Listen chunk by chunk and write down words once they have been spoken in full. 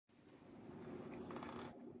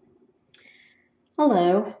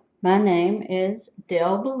Hello, my name is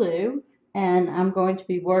Del Ballou, and I'm going to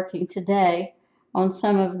be working today on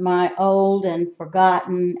some of my old and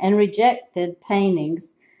forgotten and rejected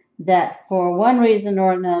paintings that, for one reason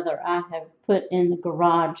or another, I have put in the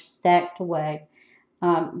garage stacked away.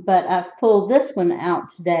 But I've pulled this one out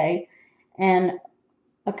today, and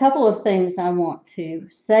a couple of things I want to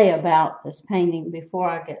say about this painting before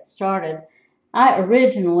I get started. I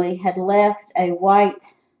originally had left a white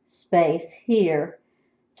space here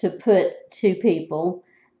to put two people,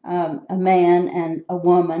 a man and a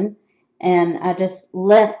woman, and I just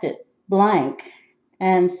left it blank.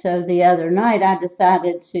 And so the other night I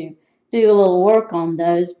decided to do a little work on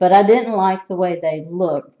those, but I didn't like the way they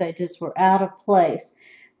looked. They just were out of place.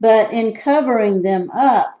 But in covering them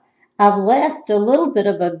up, I've left a little bit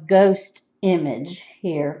of a ghost image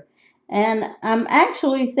here. And I'm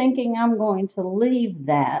actually thinking I'm going to leave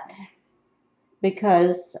that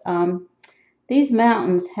because these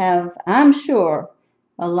mountains have, I'm sure,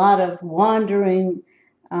 a lot of wandering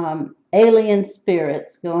alien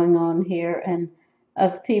spirits going on here, and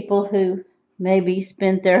of people who maybe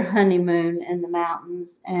spent their honeymoon in the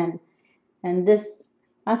mountains, and this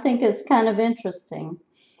I think is kind of interesting.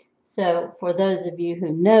 So for those of you who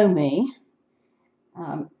know me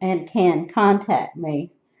and can contact me,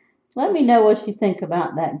 let me know what you think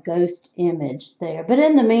about that ghost image there. But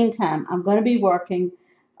in the meantime, I'm going to be working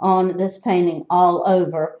on this painting all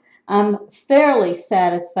over. I'm fairly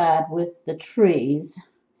satisfied with the trees.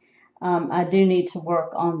 I do need to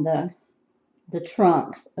work on the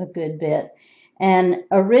trunks a good bit. And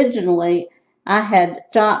originally, I had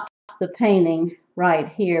stopped the painting right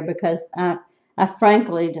here because I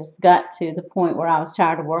frankly just got to the point where I was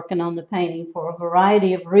tired of working on the painting for a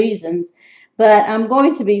variety of reasons. But I'm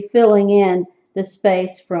going to be filling in the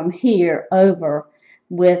space from here over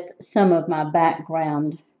with some of my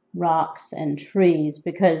background rocks and trees,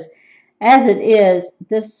 because as it is,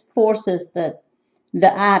 this forces the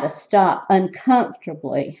eye to stop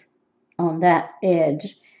uncomfortably on that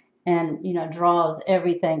edge, and draws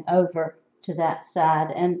everything over to that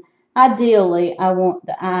side. And ideally I want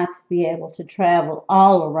the eye to be able to travel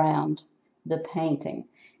all around the painting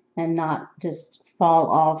and not just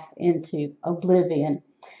fall off into oblivion.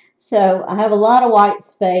 So I have a lot of white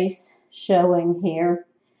space showing here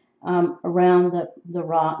around the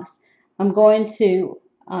rocks. I'm going to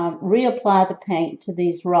reapply the paint to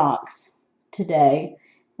these rocks today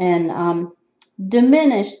and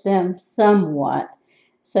diminish them somewhat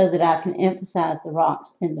so that I can emphasize the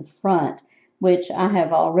rocks in the front, which I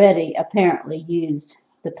have already apparently used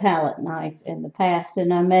the palette knife in the past,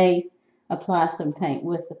 and I may apply some paint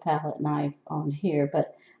with the palette knife on here,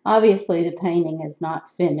 but obviously the painting is not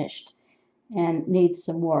finished and needs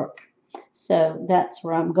some work. So that's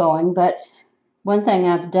where I'm going. But one thing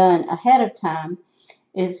I've done ahead of time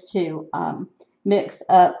is to mix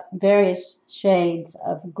up various shades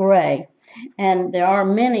of gray. And there are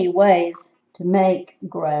many ways to make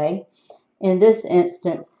gray. In this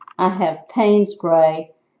instance, I have Payne's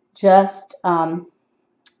gray just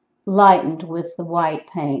lightened with the white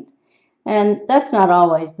paint. And that's not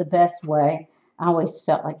always the best way. I always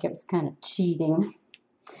felt like it was kind of cheating.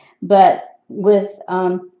 But with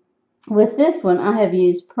this one, I have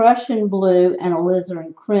used Prussian blue and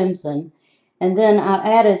alizarin crimson, and then I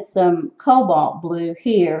added some cobalt blue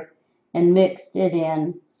here and mixed it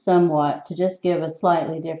in somewhat to just give a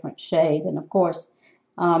slightly different shade. And of course,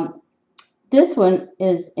 this one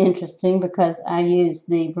is interesting because I used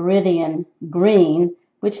the Viridian green,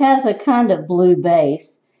 which has a kind of blue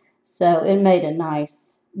base, so it made a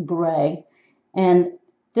nice gray. And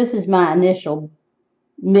this is my initial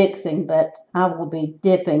mixing, but I will be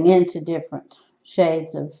dipping into different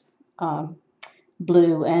shades of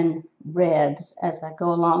blue and reds as I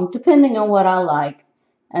go along, depending on what I like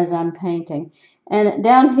as I'm painting. And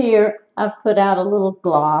down here, I've put out a little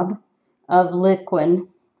glob of liquid,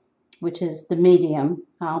 which is the medium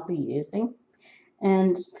I'll be using.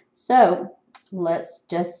 And so let's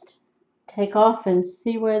just take off and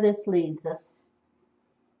see where this leads us.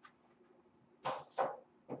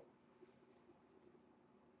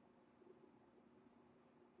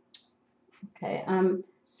 Okay, I'm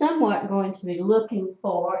somewhat going to be looking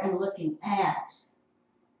for and looking at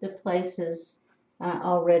the places I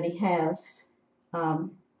already have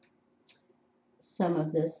some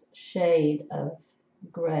of this shade of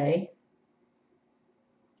gray.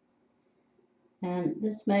 And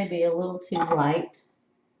this may be a little too light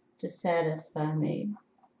to satisfy me,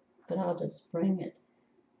 but I'll just bring it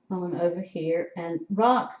on over here. And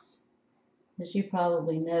rocks, as you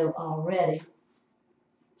probably know already,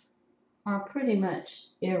 are pretty much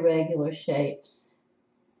irregular shapes.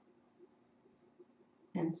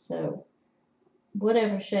 And so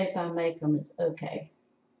whatever shape I make them is okay.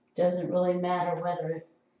 Doesn't really matter whether it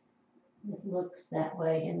looks that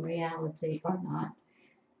way in reality or not.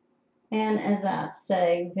 And as I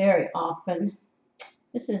say very often,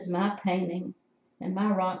 this is my painting, and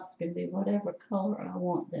my rocks can be whatever color I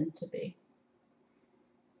want them to be.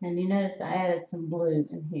 And you notice I added some blue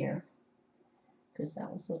in here because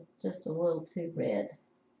that was just a little too red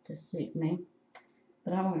to suit me.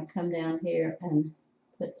 But I'm going to come down here and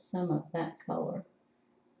put some of that color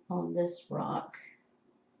on this rock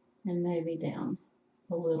and maybe down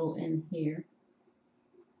a little in here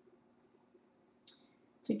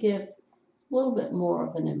to give a little bit more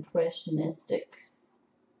of an impressionistic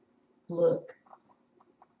look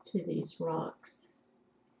to these rocks.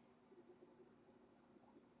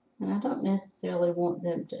 And I don't necessarily want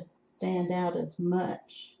them to stand out as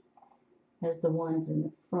much as the ones in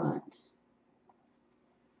the front.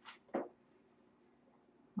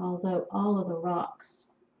 Although all of the rocks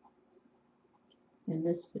in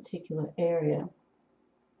this particular area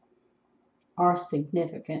are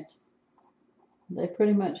significant, they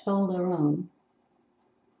pretty much hold their own.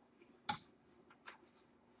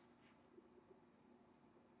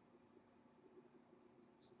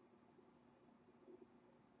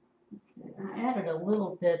 I added a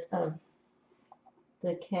little bit of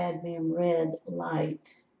the cadmium red light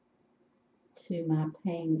to my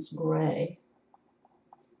Payne's gray.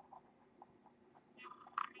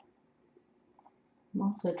 I'm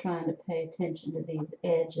also trying to pay attention to these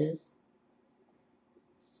edges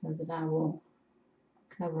so that I will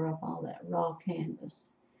cover up all that raw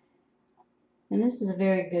canvas. And this is a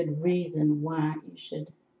very good reason why you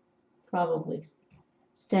should probably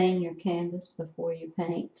stain your canvas before you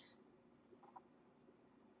paint.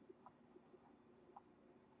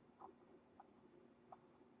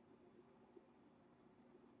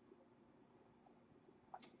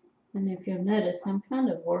 And if you'll notice, I'm kind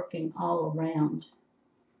of working all around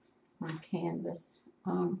my canvas,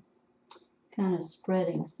 kind of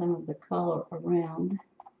spreading some of the color around.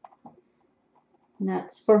 And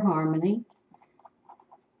that's for harmony.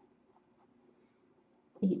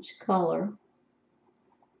 Each color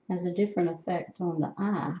has a different effect on the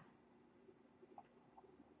eye.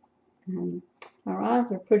 And our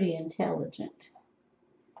eyes are pretty intelligent.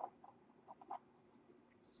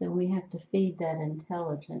 So we have to feed that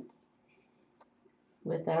intelligence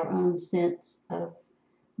with our own sense of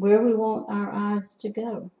where we want our eyes to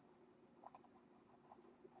go.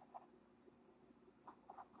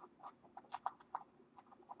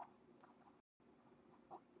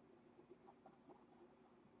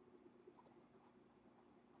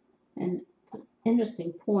 And it's an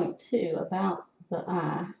interesting point too about the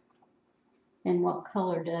eye and what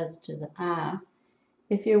color does to the eye.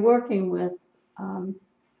 If you're working with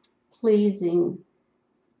pleasing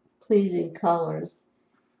colors,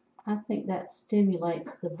 I think that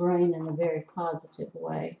stimulates the brain in a very positive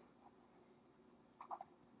way.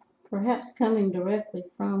 Perhaps coming directly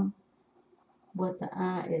from what the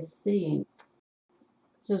eye is seeing.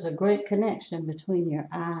 There's a great connection between your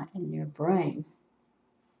eye and your brain.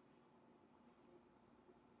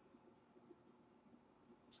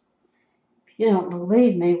 If you don't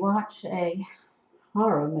believe me, watch a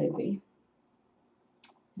horror movie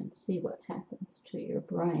and see what happens to your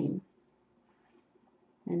brain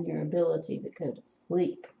and your ability to go to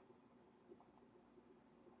sleep.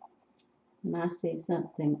 When I see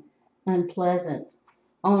something unpleasant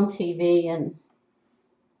on TV and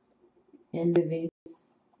in movies,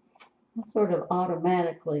 I sort of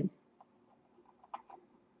automatically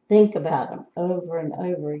think about them over and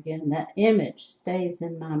over again. That image stays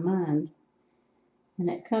in my mind and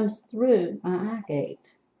it comes through my eye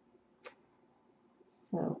gate.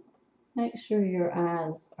 So make sure your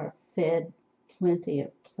eyes are fed plenty of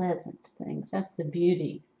pleasant things. That's the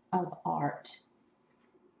beauty of art.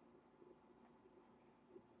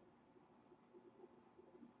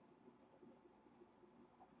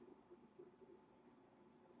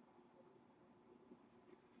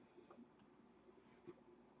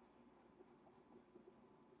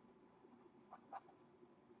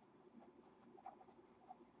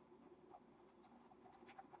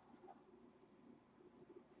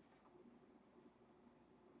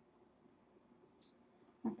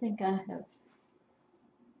 I think I have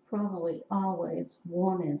probably always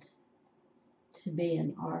wanted to be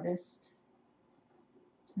an artist.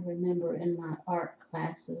 I remember in my art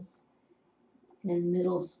classes in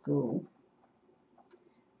middle school,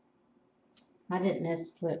 I didn't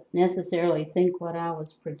necessarily think what I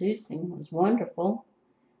was producing was wonderful,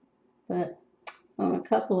 but on a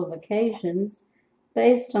couple of occasions,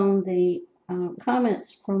 based on the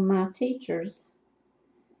comments from my teachers,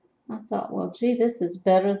 I thought, well, gee, this is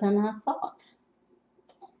better than I thought.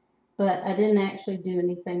 But I didn't actually do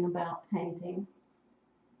anything about painting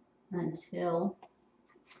until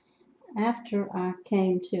after I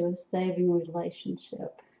came to a saving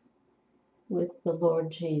relationship with the Lord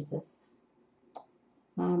Jesus.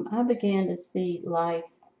 I began to see life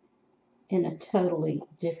in a totally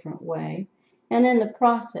different way. And in the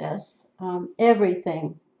process,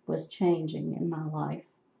 everything was changing in my life.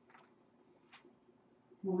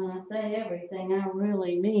 And when I say everything, I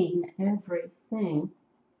really mean everything.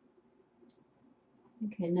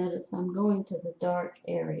 Okay, notice I'm going to the dark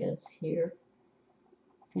areas here.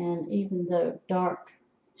 And even though dark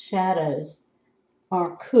shadows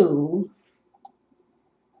are cool,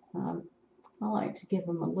 I like to give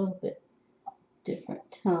them a little bit different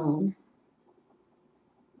tone.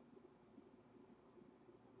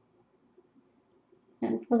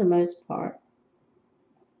 And for the most part,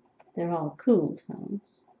 they're all cool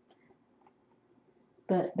tones.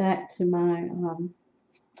 But back to my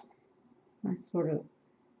sort of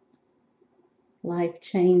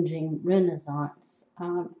life-changing renaissance.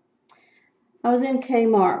 I was in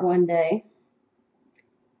Kmart one day,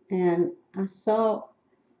 and I saw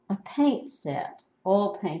a paint set,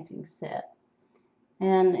 oil painting set,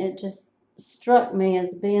 and it just struck me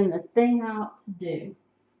as being the thing I ought to do.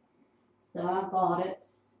 So I bought it,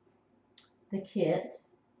 the kit,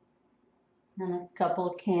 and a couple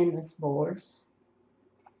of canvas boards,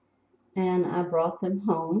 and I brought them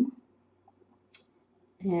home.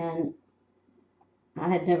 And I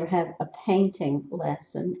had never had a painting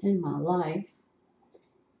lesson in my life,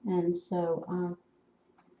 and so I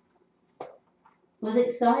was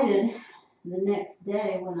excited the next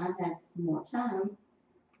day when I had some more time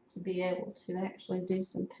to be able to actually do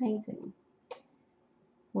some painting.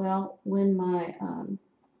 Well, when my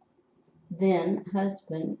then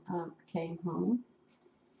husband came home,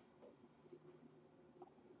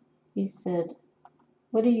 he said,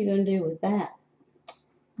 "What are you going to do with that?"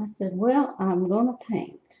 I said, "Well, I'm going to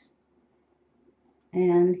paint."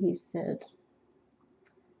 And he said,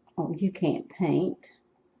 "Oh, you can't paint."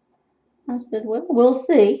 I said, "Well, we'll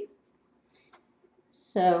see."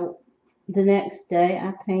 So the next day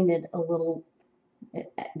I painted a little,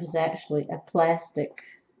 it was actually a plastic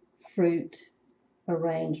fruit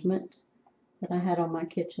arrangement that I had on my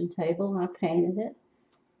kitchen table. I painted it.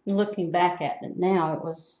 Looking back at it now, it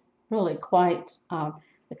was really quite,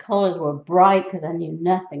 the colors were bright because I knew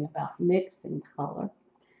nothing about mixing color.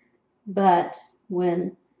 But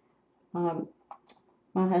when my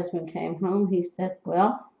husband came home, he said,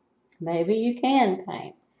 "Well, maybe you can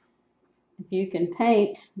paint. If you can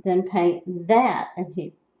paint, then paint that." And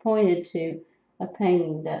he pointed to a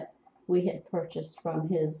painting that we had purchased from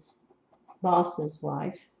his boss's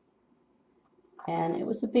wife. And it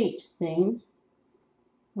was a beach scene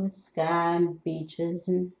with sky and beaches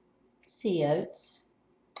and sea oats.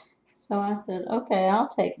 So I said, okay, I'll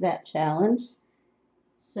take that challenge.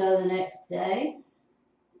 So the next day,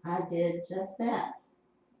 I did just that.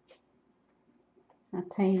 I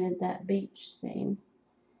painted that beach scene.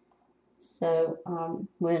 So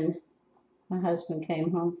when my husband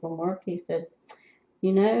came home from work, he said,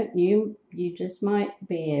 "You know, you just might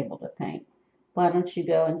be able to paint. Why don't you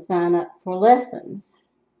go and sign up for lessons?"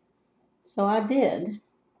 So I did.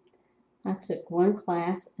 I took one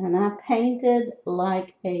class and I painted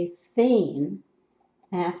like a fiend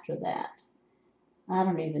after that. I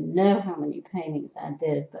don't even know how many paintings I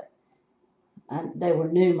did, but they were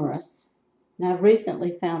numerous. And I've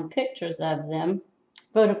recently found pictures of them,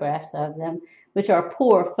 photographs of them, which are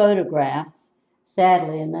poor photographs,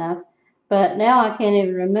 sadly enough. But now I can't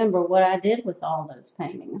even remember what I did with all those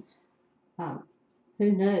paintings.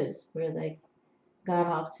 Who knows where they got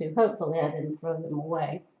off to. Hopefully I didn't throw them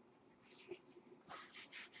away.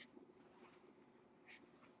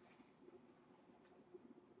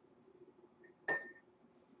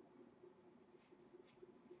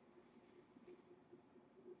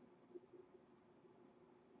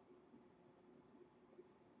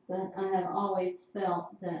 But I have always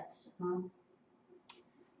felt that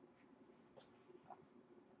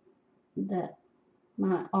that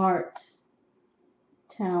my art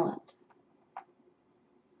talent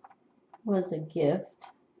was a gift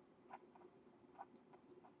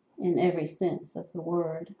in every sense of the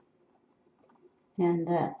word, and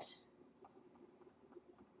that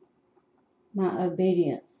my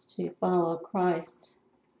obedience to follow Christ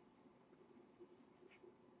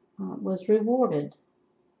was rewarded.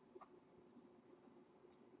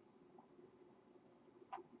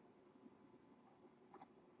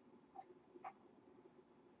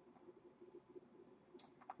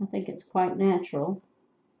 I think it's quite natural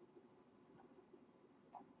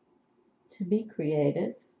to be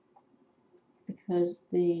creative because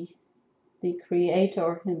the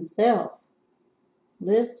Creator Himself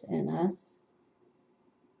lives in us.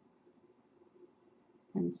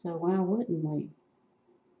 And so why wouldn't we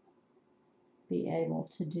be able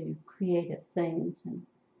to do creative things and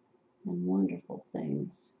wonderful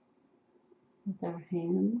things with our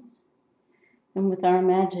hands and with our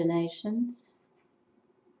imaginations?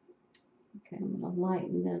 Okay, I'm going to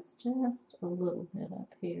lighten this just a little bit up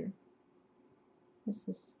here. This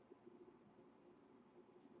is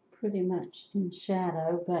pretty much in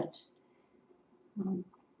shadow, but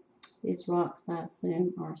these rocks, I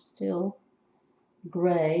assume, are still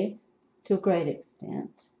gray to a great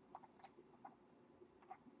extent.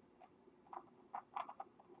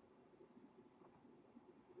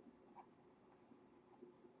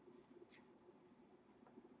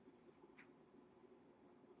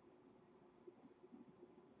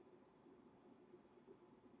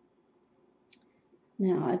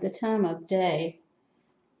 Now, at the time of day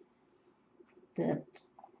that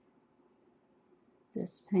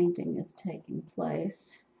this painting is taking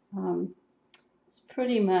place, it's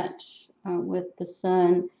pretty much with the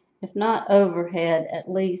sun, if not overhead, at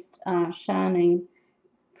least shining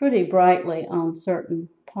pretty brightly on certain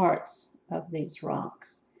parts of these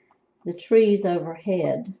rocks. The trees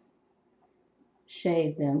overhead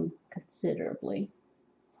shade them considerably,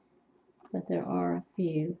 but there are a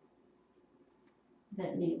few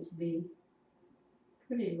that need to be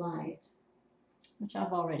pretty light, which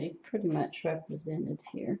I've already pretty much represented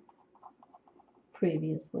here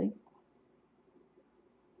previously.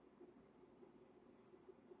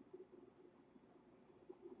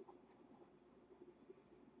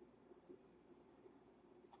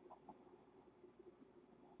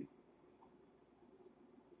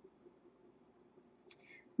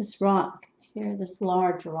 This rock here, this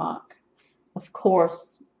large rock, of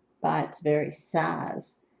course, by its very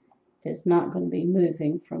size, is not going to be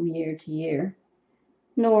moving from year to year,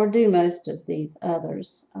 nor do most of these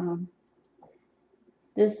others.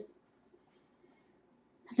 This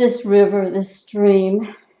river, this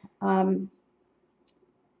stream,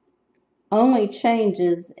 only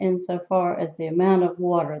changes insofar as the amount of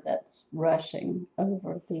water that's rushing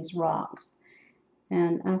over these rocks,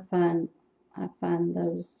 and I find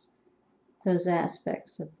those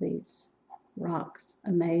aspects of these rocks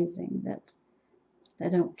amazing, that they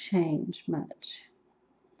don't change much.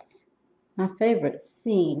 My favorite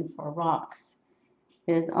scene for rocks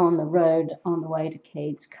is on the road on the way to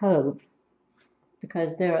Cades Cove,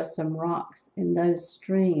 because there are some rocks in those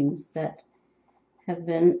streams that have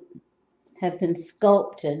been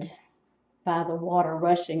sculpted by the water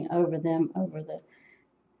rushing over them over the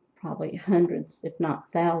probably hundreds, if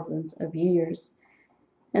not thousands, of years.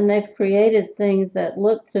 And they've created things that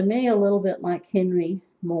look to me a little bit like Henry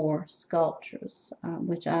Moore sculptures,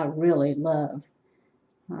 which I really love.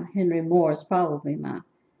 Henry Moore is probably my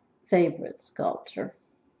favorite sculptor.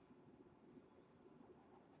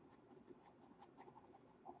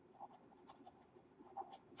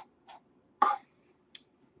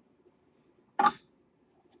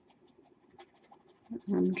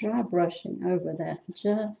 I'm dry brushing over that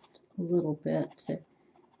just a little bit to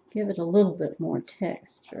give it a little bit more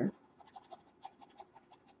texture,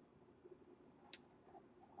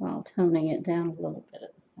 while toning it down a little bit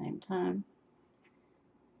at the same time.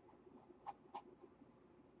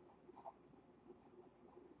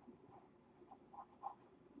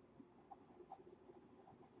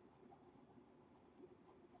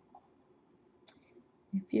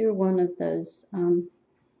 If you're one of those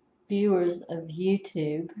viewers of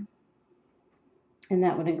YouTube, and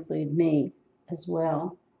that would include me as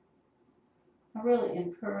well, I really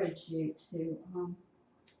encourage you to,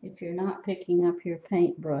 if you're not picking up your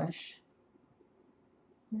paintbrush,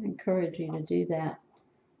 I encourage you to do that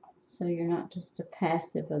so you're not just a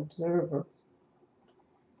passive observer.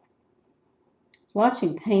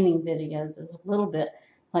 Watching painting videos is a little bit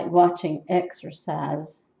like watching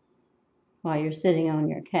exercise while you're sitting on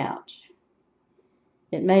your couch.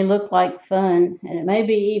 It may look like fun, and it may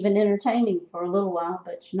be even entertaining for a little while,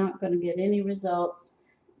 but you're not going to get any results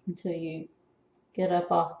until you get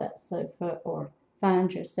up off that sofa or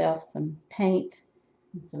find yourself some paint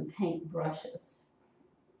and some paint brushes.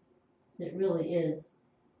 It really is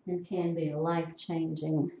and can be a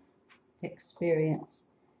life-changing experience.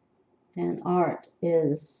 And art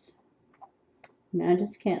is, I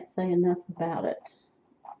just can't say enough about it.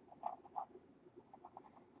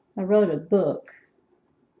 I wrote a book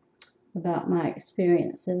about my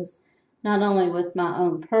experiences, not only with my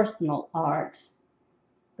own personal art,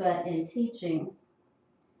 but in teaching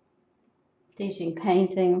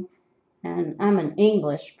painting And I'm an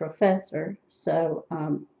English professor, so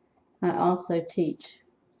I also teach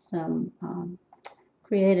some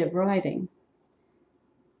creative writing.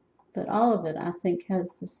 But all of it, I think,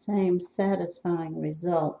 has the same satisfying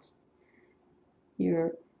result.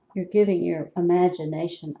 You're giving your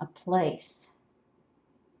imagination a place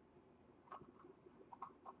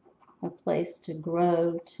to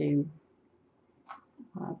grow, to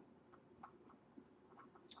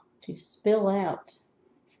spill out.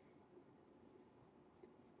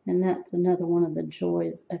 And that's another one of the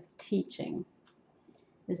joys of teaching,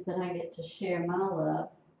 is that I get to share my love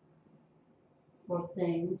for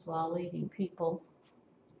things while leading people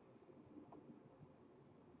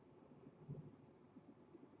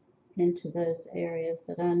into those areas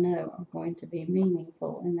that I know are going to be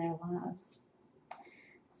meaningful in their lives.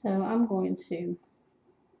 So I'm going to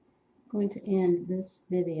end this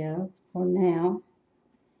video for now,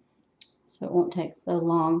 so it won't take so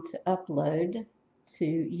long to upload to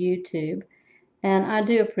YouTube. And I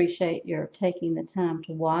do appreciate your taking the time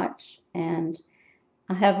to watch. And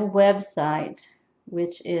I have a website,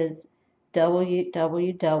 which is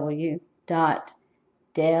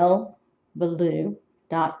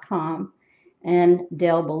www.delballou.com and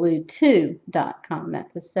delballou2.com.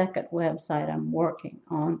 That's the second website I'm working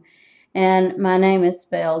on. And my name is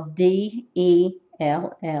spelled DELLBELEW,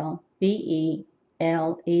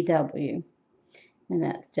 and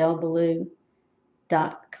that's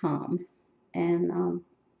delballou.com. And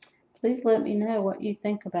please let me know what you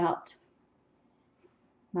think about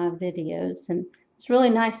my videos. And it's really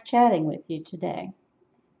nice chatting with you today.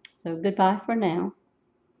 So goodbye for now.